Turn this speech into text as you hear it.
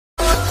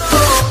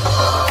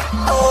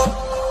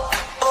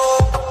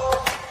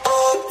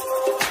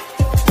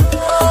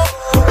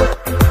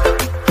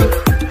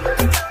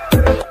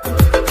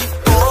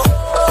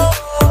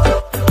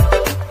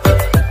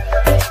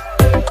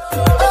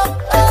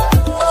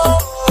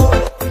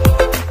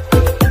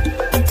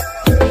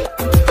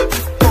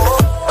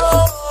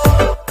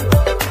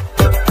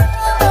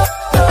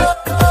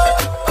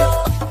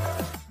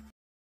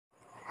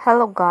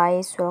Hello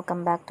guys,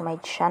 welcome back to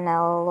my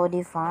channel,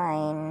 Ludy.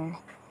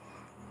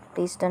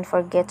 Please don't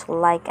forget to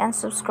like and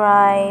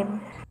subscribe.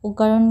 Ug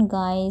karon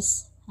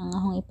guys, ang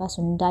akong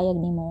ipasundayag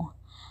nimo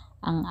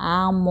ang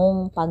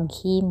among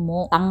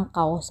paghimo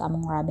tangkaw sa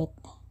among rabbit.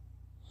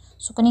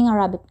 So kani nga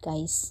rabbit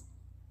guys,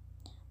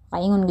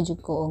 kaingon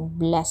gyud ko og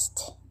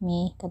blessed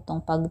me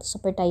katong pag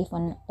super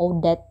typhoon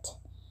Odette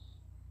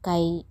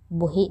kay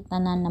buhi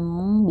tanan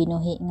namong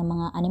binuhi nga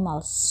mga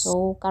animals.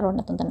 So karon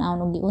atong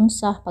tan-awon og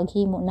giunsa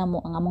paghimo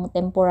namo ang among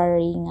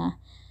temporary nga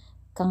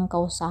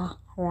tangkaw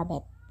sa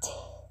rabbit.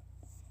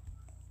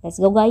 Let's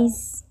go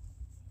guys.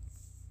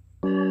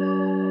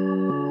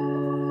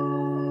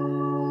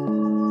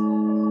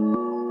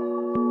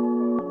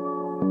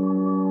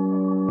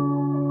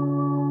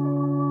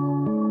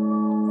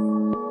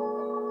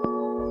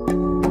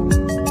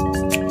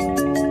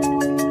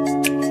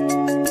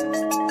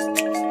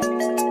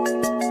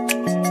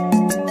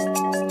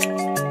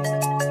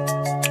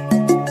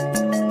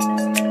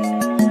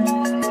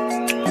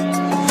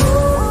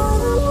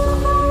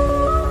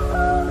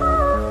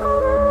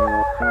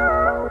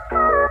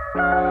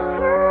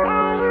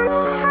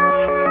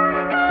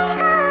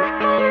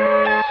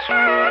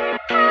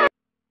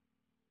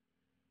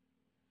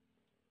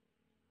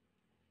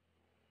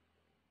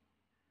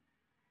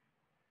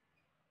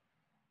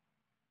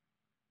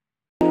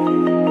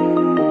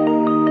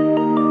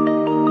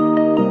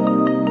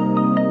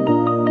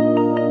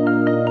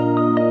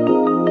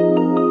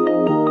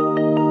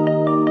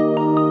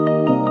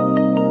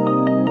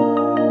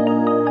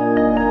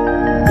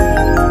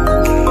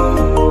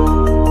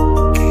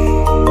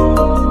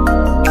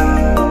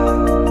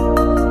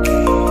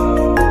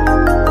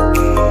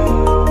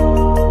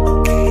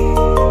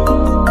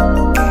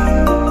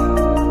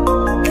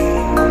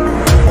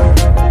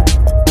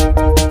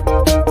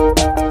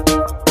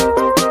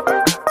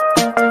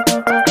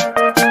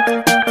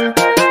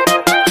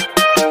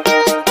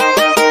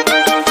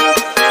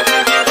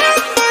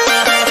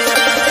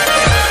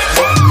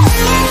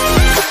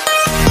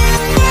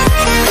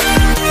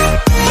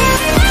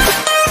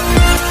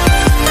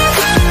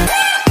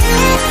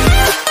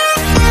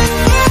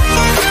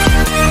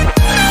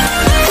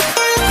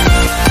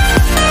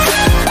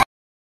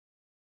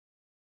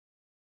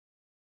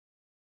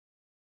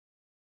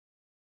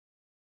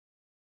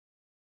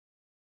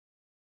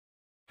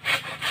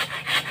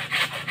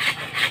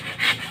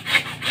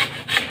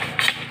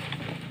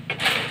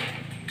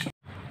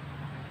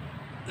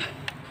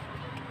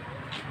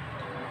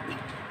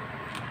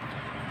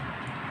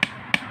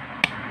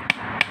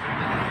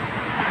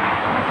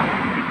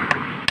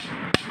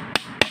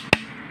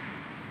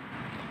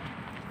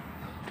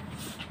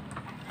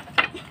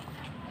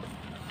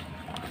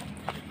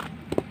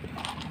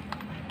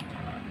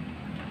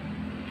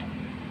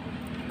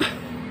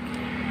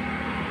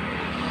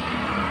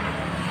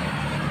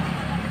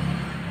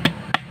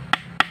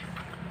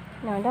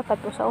 No, dapat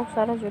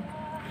usa-usa ra jud.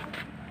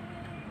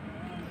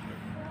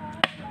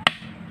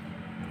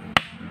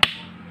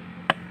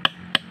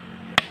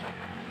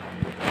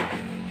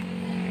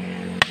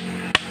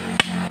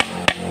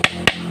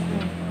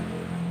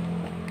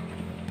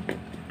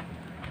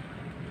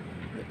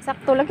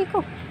 Sakto lagi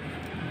ko.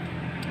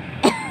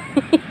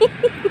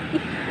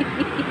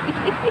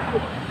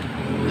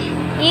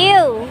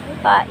 Ew,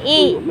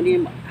 pai.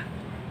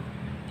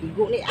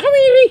 Tigo ni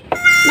hawi.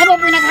 Napa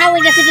po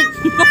naghawi na sige.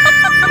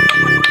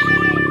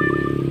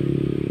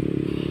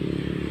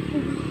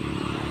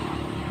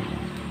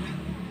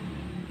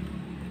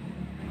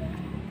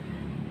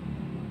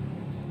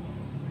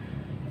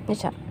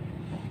 Isa.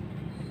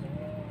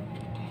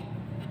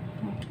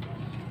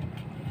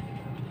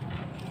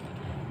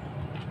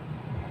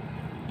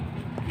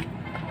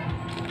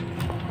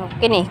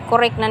 Okay nih,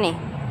 correct na nih.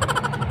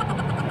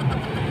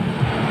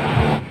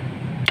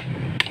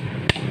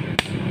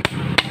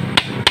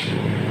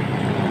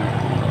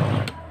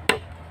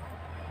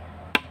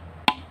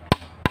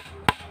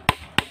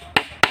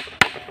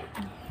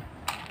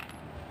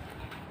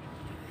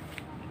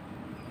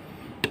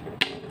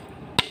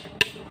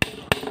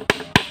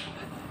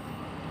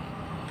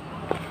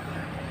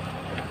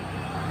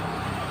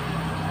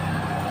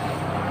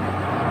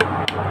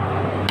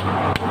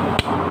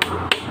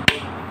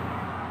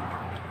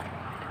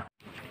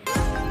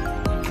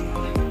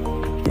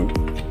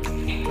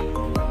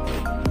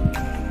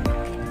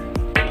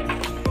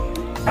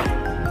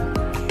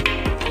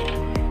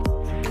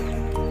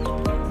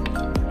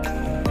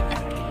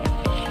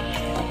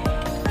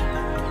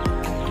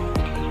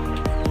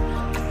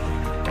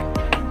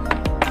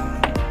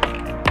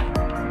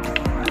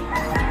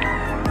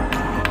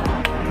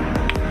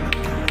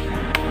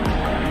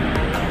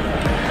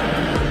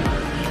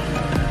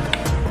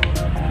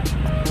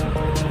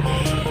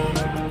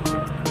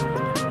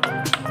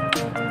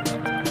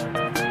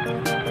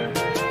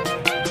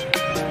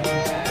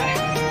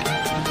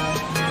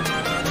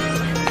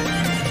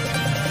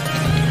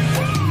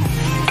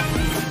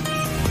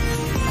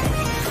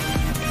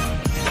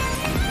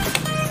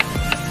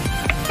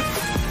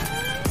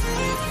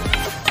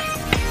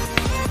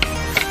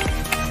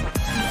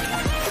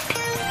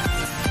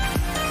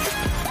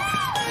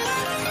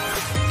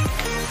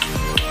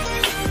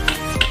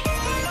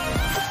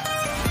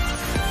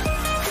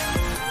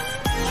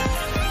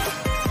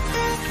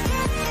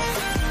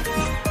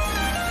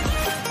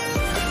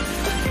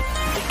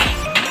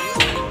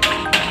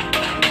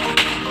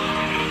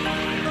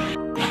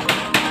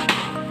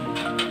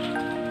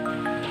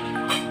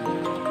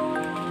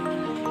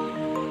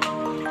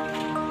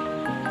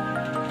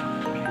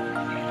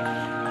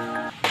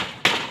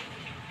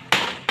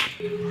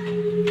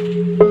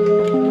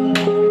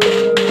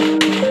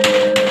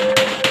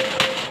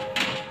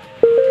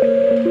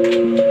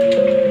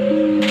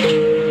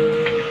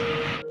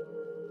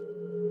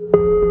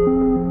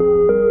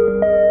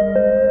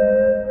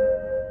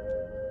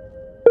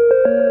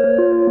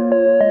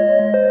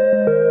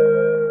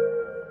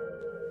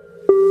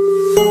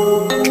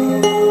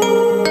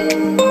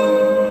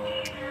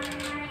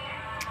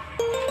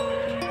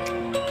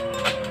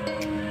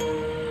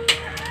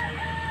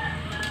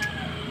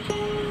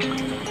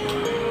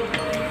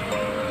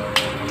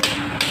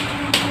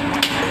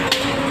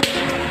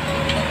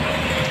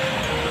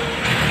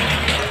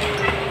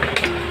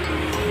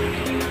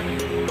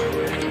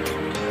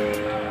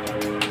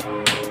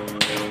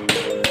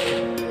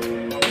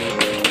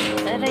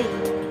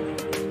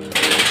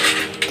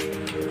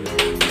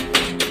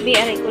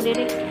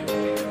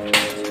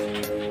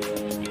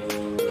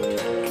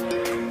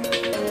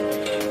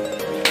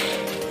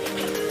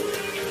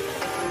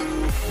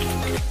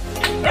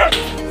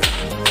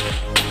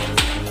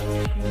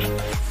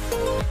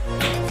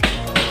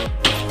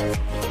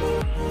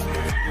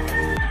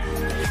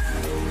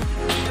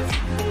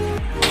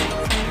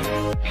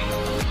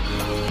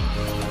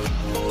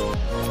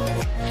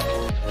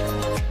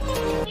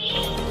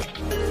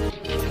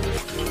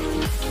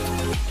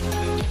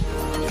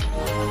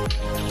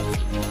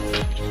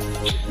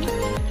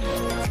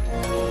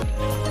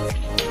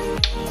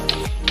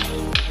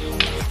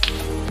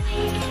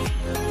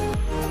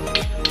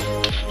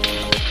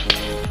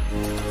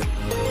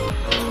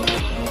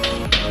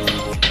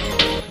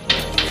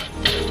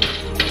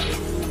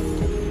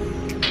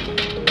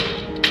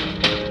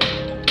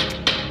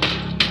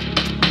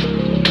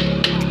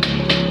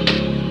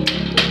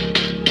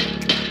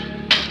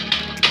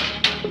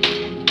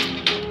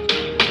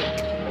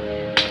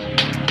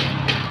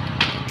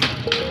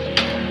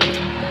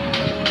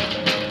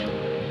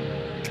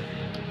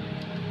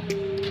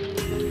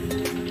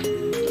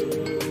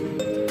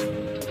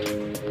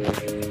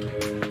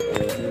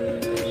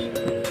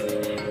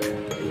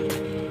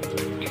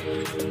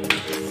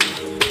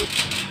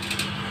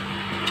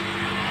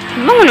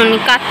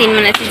 katin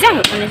man na si Jang.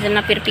 Ano siya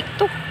na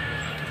perfecto.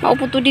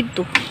 Maupo to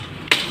dito.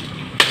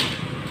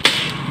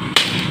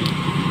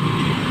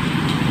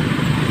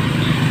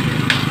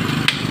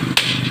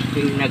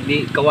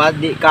 Nagdi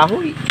kawadi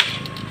kahoy.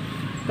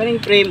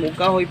 Kaning frame o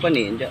kahoy pa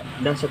ni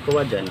da sa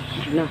kawadan.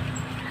 Na.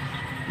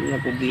 Na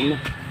problema.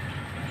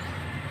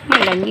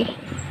 Malagi.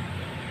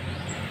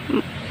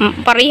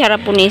 Parihara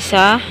po ni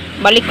sa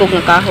balikog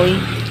nga kahoy.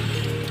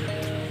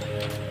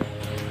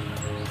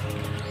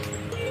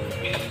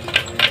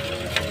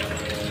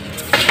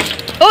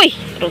 Uy!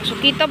 Rugso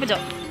kita ba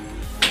dyan?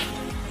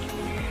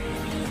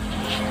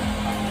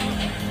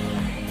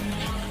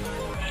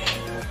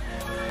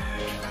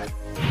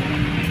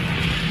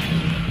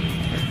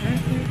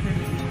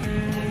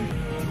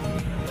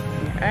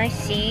 I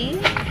see.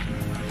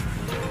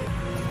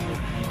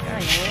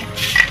 Ano?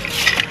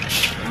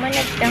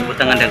 Malagtang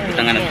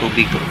Butangan ng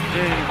tubig ko.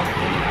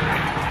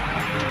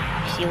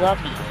 Si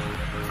Wabi.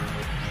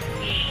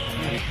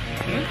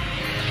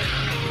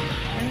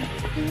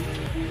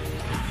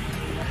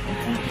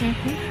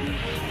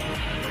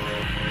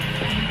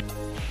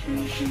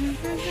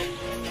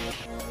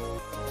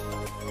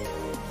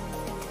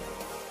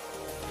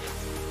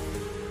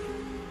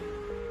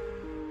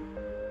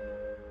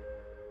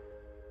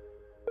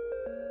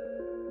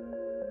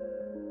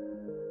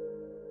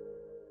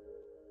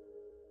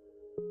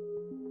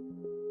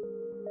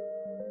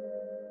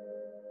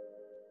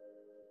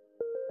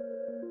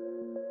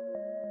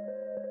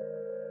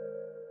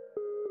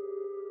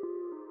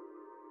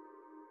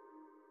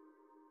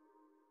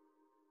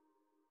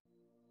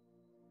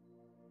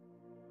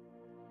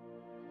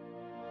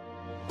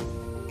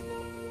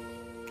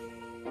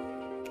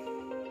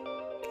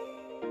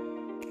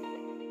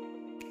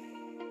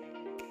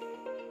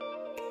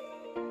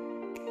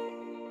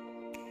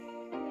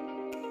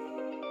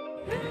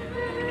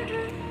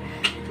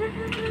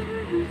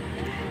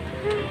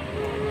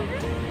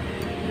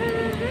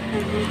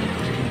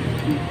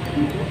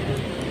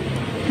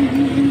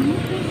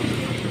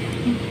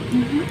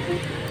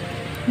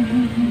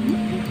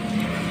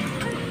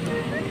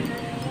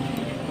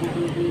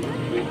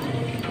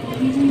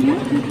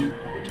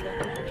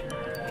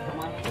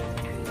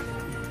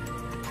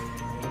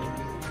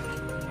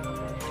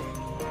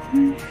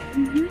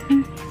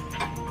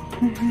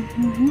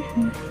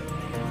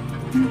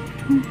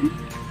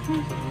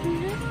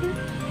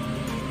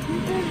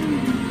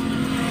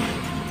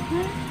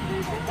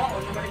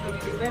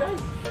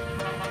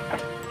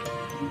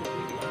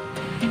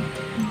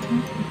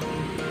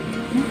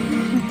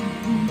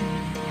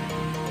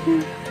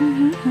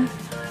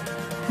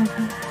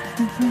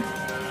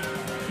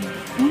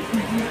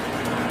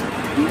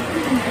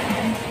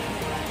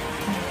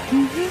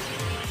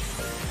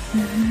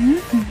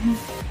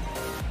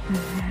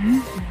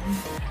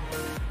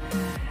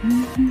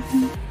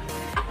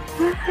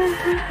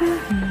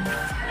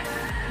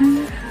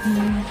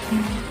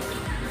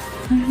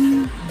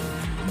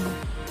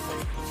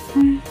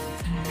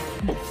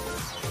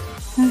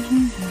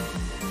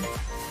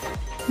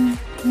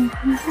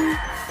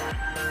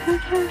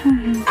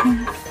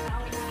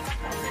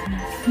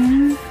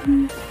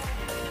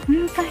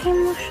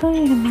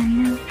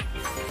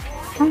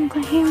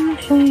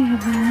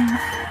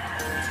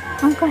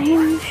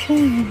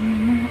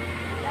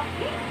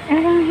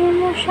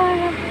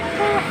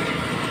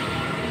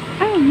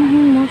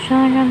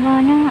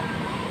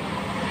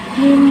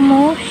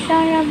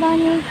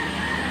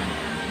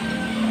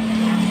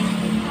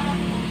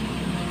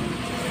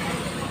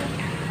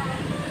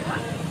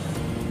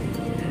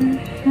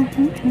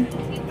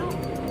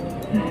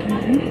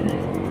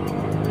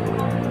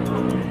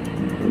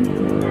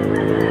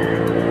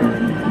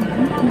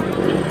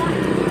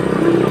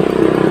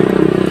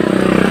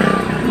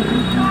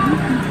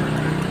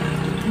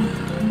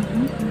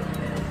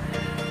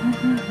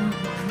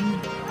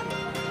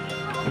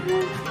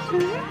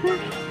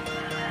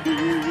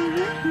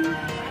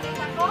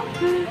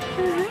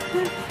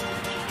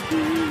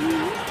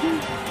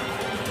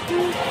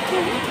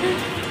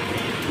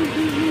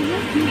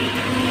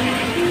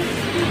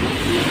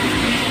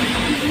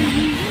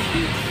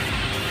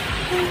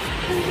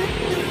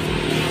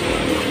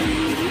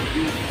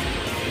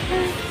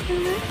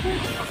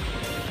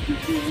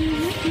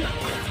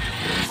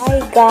 Hi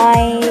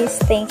guys,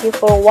 thank you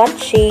for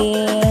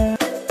watching.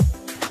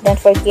 Don't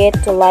forget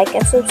to like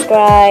and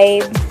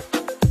subscribe.